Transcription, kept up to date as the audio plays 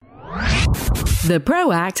The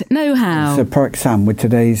ProAct Know-How. So ProAct Sam with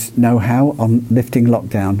today's know-how on lifting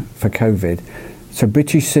lockdown for COVID. So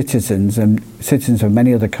British citizens and citizens of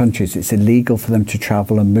many other countries, it's illegal for them to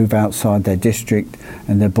travel and move outside their district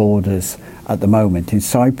and their borders at the moment. In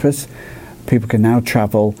Cyprus, people can now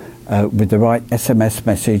travel with the right SMS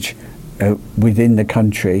message within the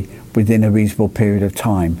country within a reasonable period of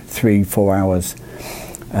time, 3-4 hours.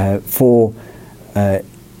 For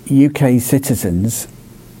UK citizens,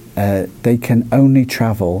 they can only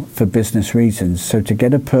travel for business reasons. So to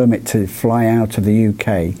get a permit to fly out of the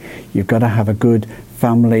UK, you've got to have a good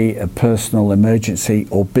family, a personal emergency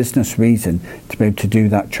or business reason to be able to do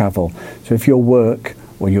that travel. So if your work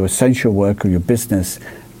or your essential work or your business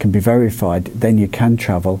can be verified, then you can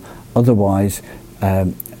travel. Otherwise,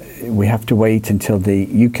 we have to wait until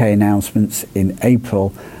the UK announcements in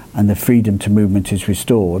April and the freedom to movement is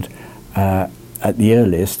restored at the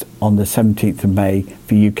earliest on the 17th of May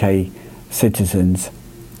for UK citizens.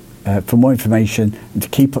 For more information and to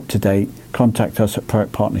keep up to date, contact us at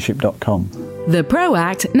proactpartnership.com. The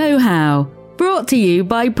ProAct Know-How, brought to you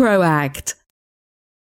by ProAct.